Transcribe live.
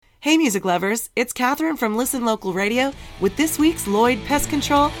Hey music lovers, it's Catherine from Listen Local Radio with this week's Lloyd Pest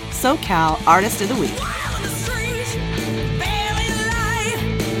Control SoCal Artist of the Week.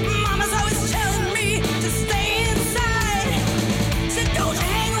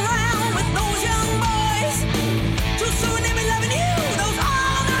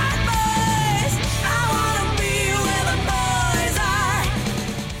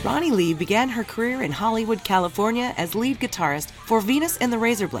 Ronnie Lee began her career in Hollywood, California as lead guitarist for Venus and the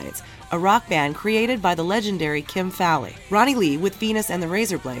Razorblades, a rock band created by the legendary Kim Fowley. Ronnie Lee, with Venus and the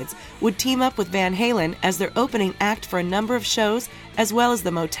Razorblades, would team up with Van Halen as their opening act for a number of shows, as well as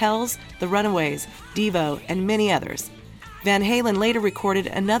the Motels, the Runaways, Devo, and many others. Van Halen later recorded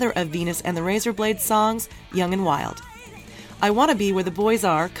another of Venus and the Razorblades songs, Young and Wild. I Want to Be Where the Boys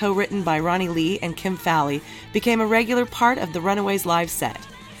Are, co-written by Ronnie Lee and Kim Fowley, became a regular part of the Runaways live set.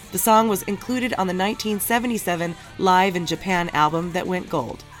 The song was included on the 1977 Live in Japan album that went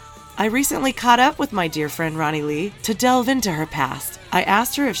gold. I recently caught up with my dear friend Ronnie Lee to delve into her past. I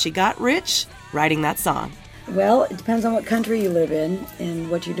asked her if she got rich writing that song. Well, it depends on what country you live in and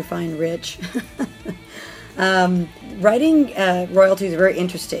what you define rich. Writing royalties are very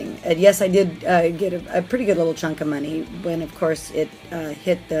interesting. And yes, I did get a pretty good little chunk of money when, of course, it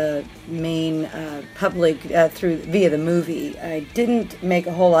hit the main public via the movie. I didn't make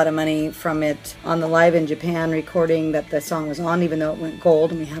a whole lot of money from it on the Live in Japan recording that the song was on, even though it went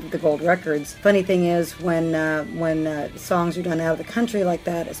gold, and we have the gold records. Funny thing is, when songs are done out of the country like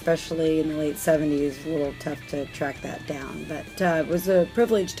that, especially in the late 70s, it's a little tough to track that down. But it was a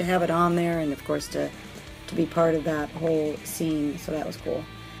privilege to have it on there, and of course to be part of that whole scene, so that was cool.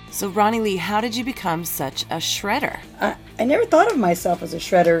 So Ronnie Lee, how did you become such a shredder? I never thought of myself as a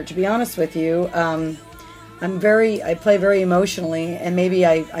shredder, to be honest with you. I play very emotionally, and maybe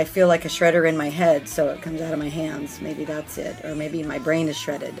I feel like a shredder in my head, so it comes out of my hands. Maybe that's it, or maybe my brain is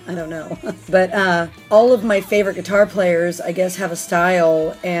shredded. I don't know. But all of my favorite guitar players, I guess, have a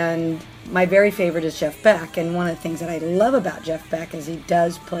style, and my very favorite is Jeff Beck, and one of the things that I love about Jeff Beck is he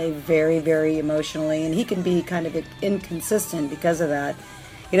does play very, very emotionally, and he can be kind of inconsistent because of that.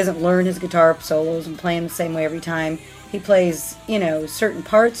 He doesn't learn his guitar solos and play them the same way every time. He plays, certain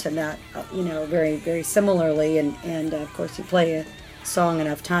parts and that, very, very similarly, and of course you play a song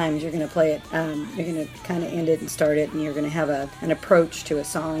enough times, you're going to play it, you're going to kind of end it and start it, and you're going to have an approach to a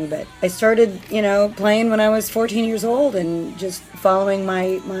song. But I started, playing when I was 14 years old and just following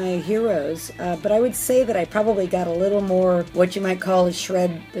my heroes. But I would say that I probably got a little more what you might call the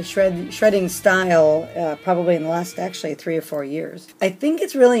shredding style probably in the last actually 3 or 4 years. I think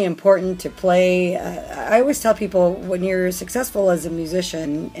it's really important to play. I always tell people when you're successful as a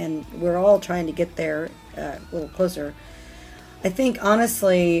musician, and we're all trying to get there a little closer, I think,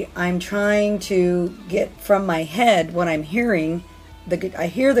 honestly, I'm trying to get from my head what I'm hearing. I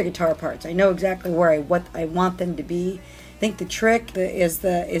hear the guitar parts. I know exactly what I want them to be. I think the trick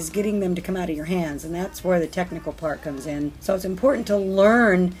is getting them to come out of your hands, and that's where the technical part comes in. So it's important to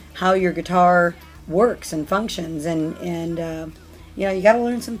learn how your guitar works and functions, and you got to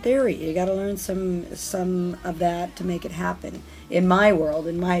learn some theory. You got to learn some of that to make it happen. In my world,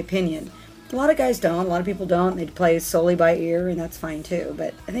 in my opinion. A lot of guys don't. A lot of people don't. They play solely by ear, and that's fine too.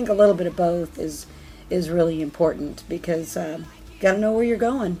 But I think a little bit of both is really important, because you got to know where you're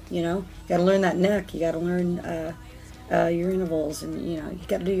going. You got to learn that neck. You got to learn your intervals, and you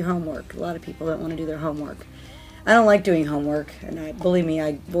got to do your homework. A lot of people don't want to do their homework. I don't like doing homework, and believe me,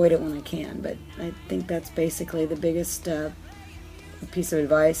 I avoid it when I can. But I think that's basically the biggest piece of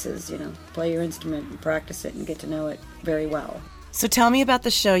advice is play your instrument and practice it and get to know it very well. So tell me about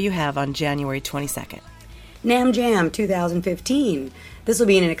the show you have on January 22nd. NAMM Jam 2015. This will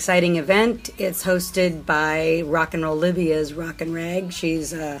be an exciting event. It's hosted by Rock and Roll Livia's Rock and Rag.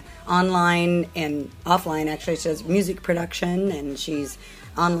 She's online and offline, actually. She does music production, and she's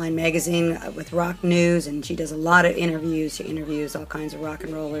online magazine with rock news, and she does a lot of interviews. She interviews all kinds of rock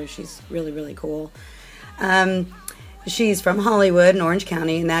and rollers. She's really, really cool. She's from Hollywood and Orange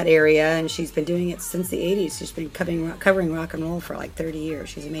County, in that area, and she's been doing it since the 80s. She's been covering rock and roll for like 30 years.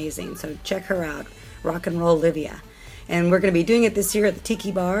 She's amazing. So check her out, Rock and Roll Livia. And we're going to be doing it this year at the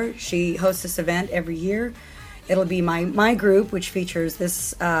Tiki Bar. She hosts this event every year. It'll be my group, which features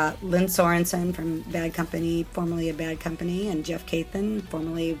this Lynn Sorensen from Bad Company, formerly of Bad Company, and Jeff Cathan,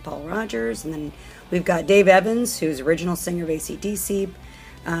 formerly Paul Rogers. And then we've got Dave Evans, who's original singer of AC/DC,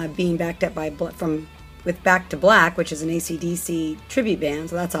 being backed up with Back to Black, which is an AC/DC tribute band,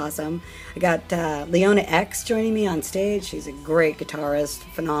 so that's awesome. I got Leona X joining me on stage. She's a great guitarist,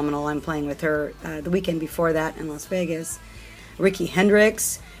 phenomenal. I'm playing with her the weekend before that in Las Vegas. Ricky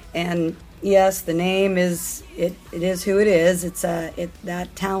Hendricks And yes, the name is it is who it is. It's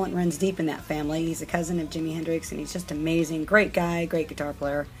that talent runs deep in that family. He's a cousin of Jimi Hendrix, and he's just amazing. Great guy, great guitar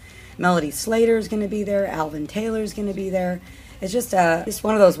player. Melody Slater's going to be there. Alvin Taylor's going to be there. It's just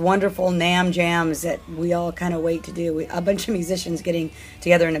one of those wonderful NAMM jams that we all kind of wait to do. A bunch of musicians getting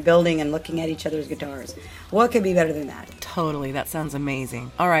together in a building and looking at each other's guitars. What could be better than that? Totally, that sounds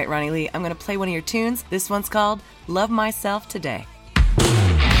amazing. All right, Ronnie Lee, I'm going to play one of your tunes. This one's called Love Myself Today.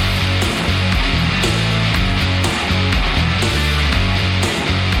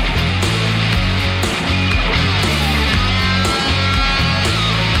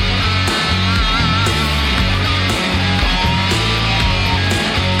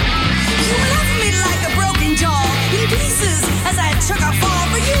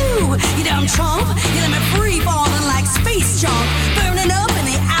 Trump, you let me free falling like space junk, burning up in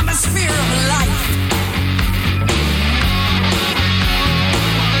the atmosphere of life.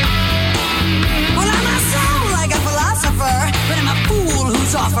 Well, I might sound like a philosopher, but I'm a fool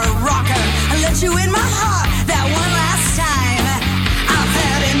who's off a rocker. I let you in my heart that one last time. I've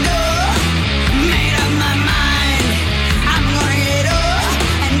had enough, made up my mind. I'm gonna get up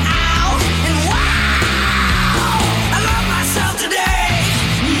and out and wow. I love myself today.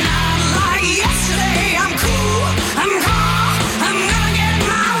 Yesterday, I'm cool, I'm calm, I'm gonna get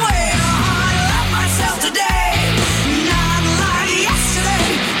my way on. I love myself today, not like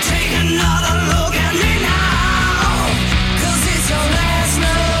yesterday. Take another look at me now, 'cause it's your last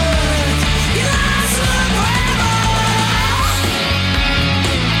look, your last look forever.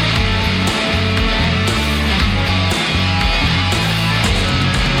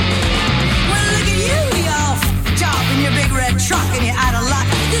 Well, look at you, you're off, driving your big red truck and you're out of luck.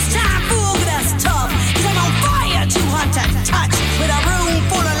 This time, fool, that's tough, 'cause I'm on fire, too hot to touch, with a room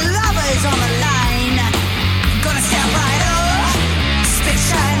full of lovers on the line. Gonna step right up, spit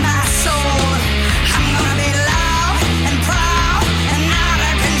shine my soul. I'm gonna be loud and proud and out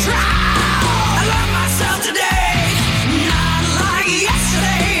of control. I love myself today, not like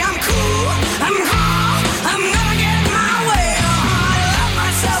yesterday. I'm cool, I'm calm, I'm gonna get my way on. I love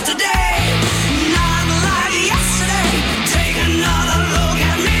myself today, not like yesterday. Take another look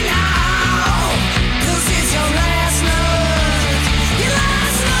at me now, 'cause it's your last look, your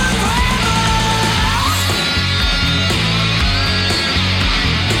last look forever.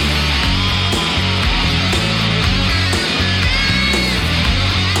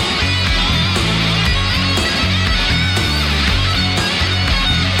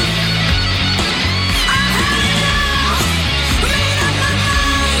 I've had enough, made up my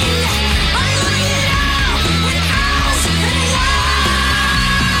mind. I'm gonna get out and out and wild.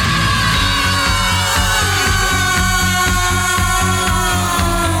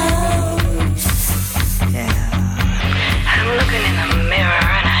 Yeah. I'm looking in the mirror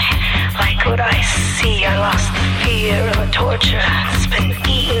and I like what I see. I lost the fear of a torture that's been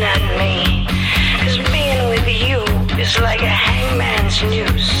eating at me. 'Cause being with you is like a hangman's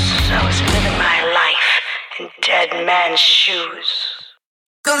noose. I was living my life in dead man's shoes.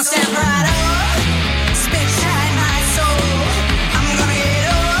 Gonna stand right up, spit shine my soul. I'm gonna get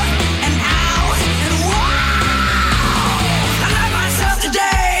up and out and wow. I love myself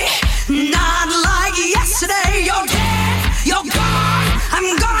today, not like yesterday. You're dead, you're gone. I'm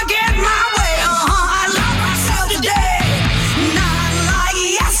gonna get my way on. I love myself today, not like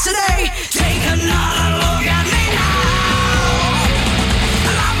yesterday. Take another look at me now.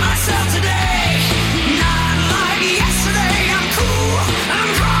 I love myself today, not like yesterday. I'm cool, I'm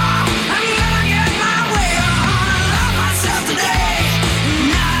calm, I'm gonna get my way on. I love myself today,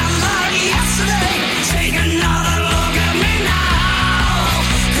 not like yesterday. Take another look at me now,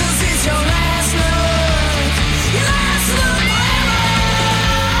 'cause it's your last look, your last look forever.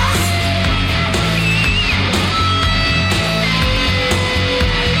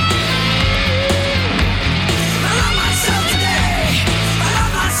 I love myself today, I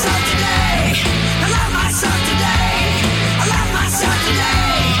love myself today, I love myself today, I love myself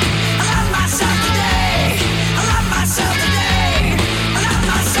today, I love myself today, I love myself today, I love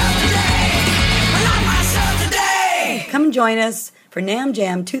myself today, I love myself today. Come join us for NAMM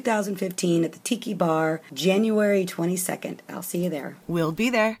Jam 2015 at the Tiki Bar, January 22nd. I'll see you there. We'll be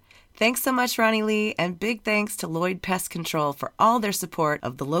there. Thanks so much, Ronnie Lee, and big thanks to Lloyd Pest Control for all their support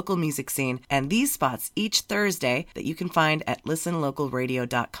of the local music scene and these spots each Thursday that you can find at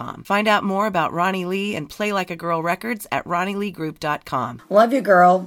listenlocalradio.com. Find out more about Ronnie Lee and Play Like a Girl Records at ronnieleegroup.com. Love you, girl.